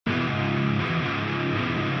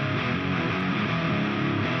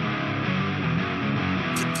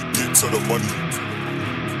to the money.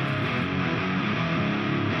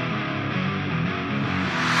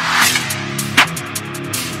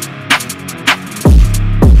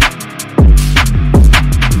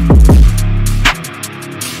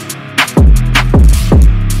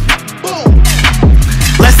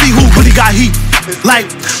 Let's see who really got heat. Like,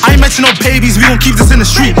 I ain't mention no babies, we gon' keep this in the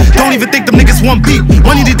street. Don't even think them niggas want beat.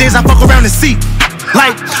 One of these days I fuck around and see.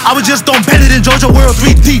 Like, I was just on Bennett in JoJo World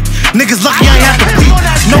 3 deep. Niggas lucky I ain't have to beat.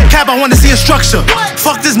 No cap, I wanna see a structure.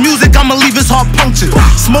 Fuck this music, I'ma leave his heart punctured.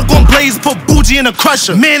 Smoke on blaze, put bougie in a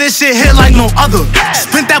crusher. Man, this shit hit like no other.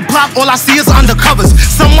 Sprint that block, all I see is undercovers.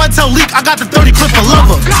 Someone tell Leak I got the 30 clip for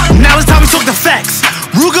lover. Now it's time we talk the facts.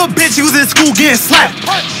 Ruger bitch, he was in school getting slapped.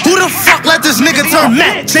 Who the fuck let this nigga turn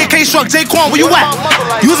Matt? JK struck, J-Quan, where you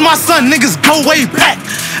at? You was my son, niggas go way back.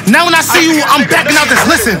 Now when I see you, I'm backing out this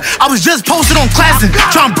listen. I was just posted on Classing,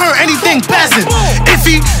 trying to burn anything passing.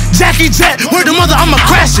 Iffy, Jackie Jet, word the mother, I'ma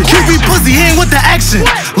crash it. QB pussy, he ain't with the action.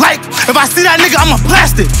 Like, if I see that nigga, I'ma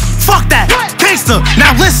blast it. Fuck that, gangster,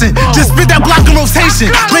 now listen. Just spit that block in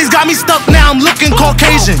rotation. Blaze got me stuck, now I'm looking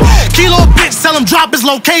Caucasian. Kilo bitch, tell him drop his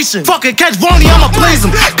location. Fuck it, catch Barney, I'ma blaze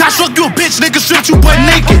him. Got struck you a bitch, nigga, stripped you butt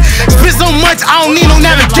naked. Spit so much, I don't need no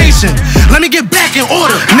navigation. Let me get back in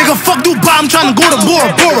order. Nigga, fuck Dubai, I'm trying to go to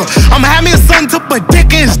Bora Bora. I'ma have me a son to put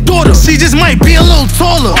dick in his daughter. She just might be a little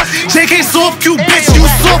taller. JK soft, cute bitch, you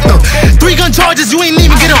softer. 3 gun charges, you ain't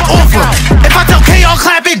even get an offer. If I tell KR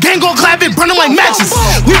clap it, gang gon' clap it, burn them like matches.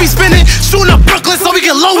 We be spinning, shooting up Brooklyn so we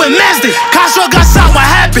get low and Mazda. Castro got shot, what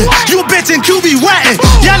happened? You bitch and QB wetting.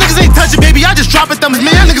 Y'all niggas ain't touching, baby, y'all just dropping thumbs.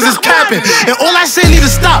 Man, y'all niggas is capping. And all that shit need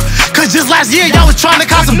to stop. Cause just last year, y'all was trying to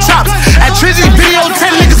cop some chops. At Trizzy video,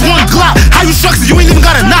 10 niggas one Glock. How you structured? You ain't even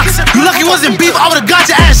got a knock. You lucky wasn't beef, I would've got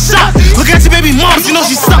your ass shot. Look at your baby moms, you know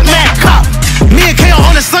she suck mad cop. Me and KO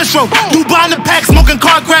on the sunstroke, Dubai in the pack, smoking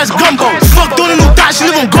car crash gumbo. Fuck doing a new thought, she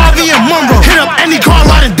live on Garvey and Monroe. Hit up any car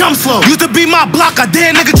riding dumb slow. Used to be my block, I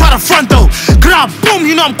dare nigga try to front though. Grab, boom,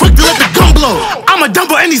 you know I'm quick to let the gun blow. I'ma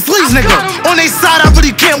dump on any sleeves, nigga. On they side, I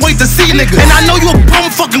really can't wait to see nigga. And I know you a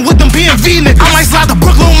bum fucking with them PNV niggas. I might slide to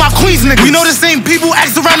Brooklyn with my queens nigga. We know the same people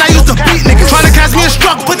act around, I used to beat nigga. Trying to catch me a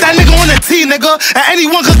struck, put that nigga on the T nigga. And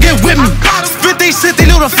anyone could get with me. Spit they shit, they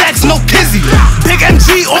know the facts, no kizzy. Big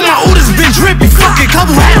MG, all my orders been drippy. Fuck it,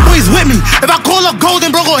 couple hat boys with me. If I call up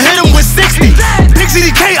Golden, bro, gon' hit him with 60. Big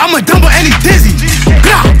CDK, I'ma dump on any dizzy.